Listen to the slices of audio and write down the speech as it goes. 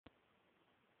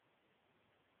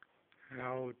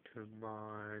How to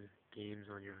mod games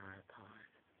on your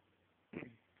iPod.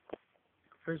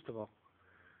 First of all,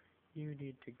 you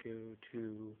need to go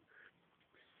to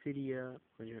Cydia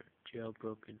on your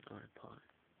jailbroken iPod.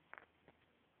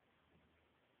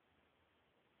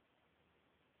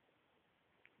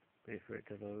 Wait for it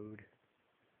to load.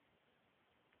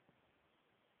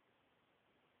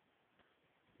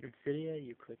 In Cydia,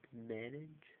 you click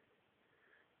Manage,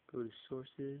 go to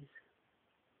Sources,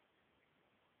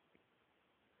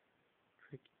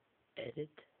 click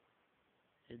Edit,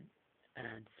 and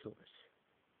Add Source.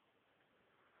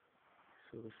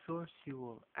 So the source you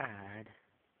will add,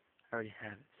 I already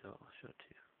have it, so I'll show it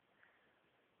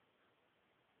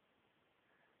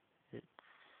to you. It's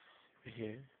right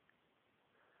here.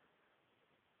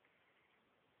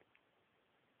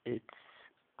 It's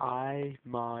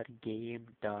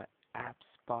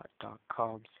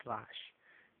imodgame.appspot.com/.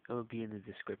 It will be in the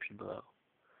description below.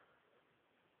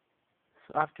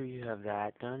 So after you have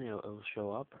that done, it will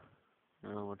show up.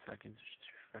 1 second, it's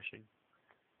just refreshing.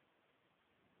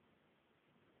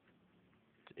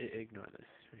 Ignore this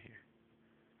right here.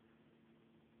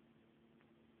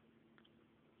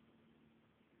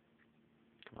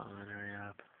 Come on, hurry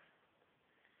up.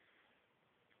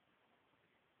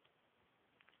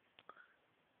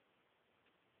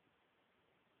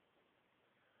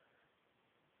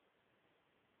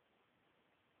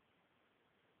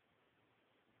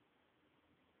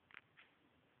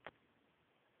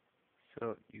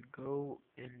 So you go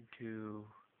into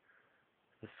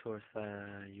the source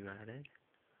you added,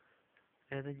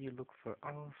 and then you look for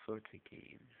all sorts of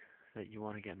games that you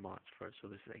want to get mods for. So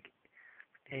there's like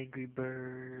Angry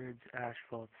Birds,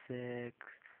 Asphalt 6,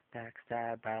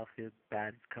 Backstab, Battlefield,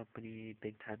 Bad Company,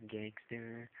 Big Time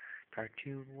Gangster,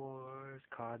 Cartoon Wars,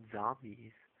 COD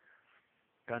Zombies,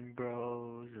 Gun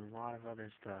Bros, and a lot of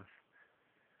other stuff.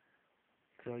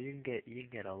 So you can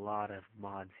get a lot of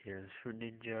mods here. There's for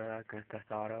Ninja, Grand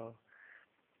Theft Auto,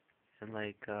 and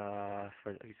like for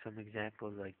like, some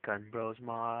examples like Gun Bros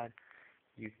mod,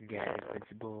 you can get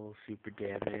Invincible, Super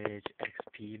Damage,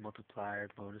 XP multiplier,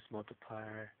 bonus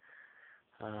multiplier.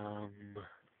 There's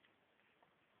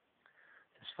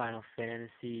Final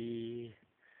Fantasy,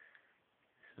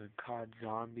 so COD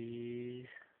Zombies.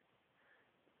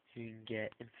 You can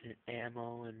get infinite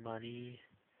ammo and money.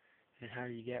 And how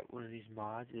you get one of these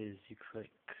mods is you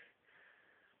click,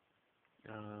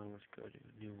 let's go to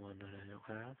a new one that I don't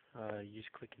have. You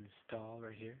just click install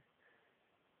right here.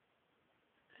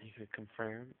 And you click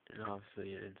confirm, and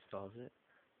obviously it installs it.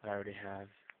 I already have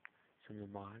some of the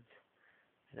mods.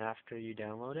 And after you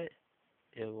download it,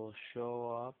 it will show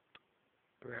up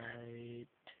right.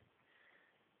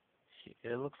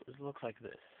 It looks like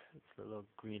this. It's a little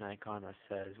green icon that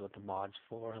says what the mod's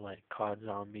for, like COD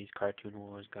Zombies, Cartoon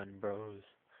Wars, Gun Bros.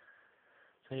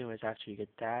 So anyways, after you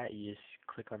get that, you just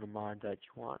click on the mod that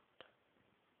you want.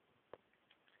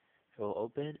 It will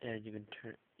open, and you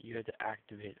have to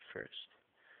activate it first.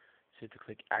 So you have to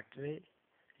click activate,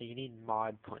 and you need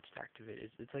mod points to activate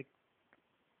it. It's like,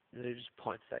 they're just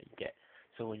points that you get.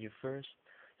 So when you first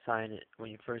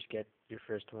when you first get your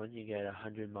first one, you get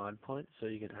 100 mod points, so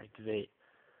you can activate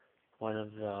one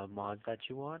of the mods that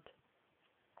you want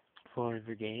for one of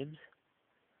your games.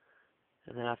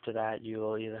 And then after that, you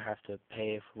will either have to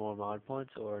pay for more mod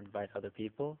points or invite other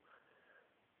people.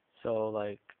 So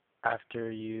like,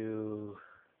 after you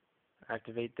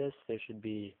activate this, there should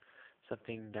be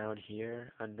something down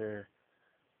here under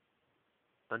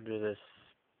this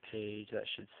page that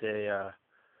should say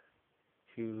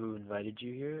who invited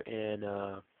you here, and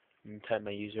you can type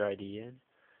my user ID in.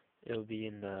 It'll be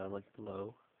in the link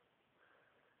below.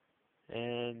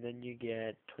 And then you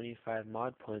get 25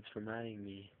 mod points from adding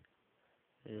me.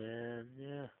 And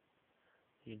yeah,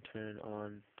 you can turn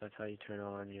on, that's how you turn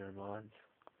on your mods.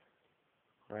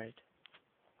 Right?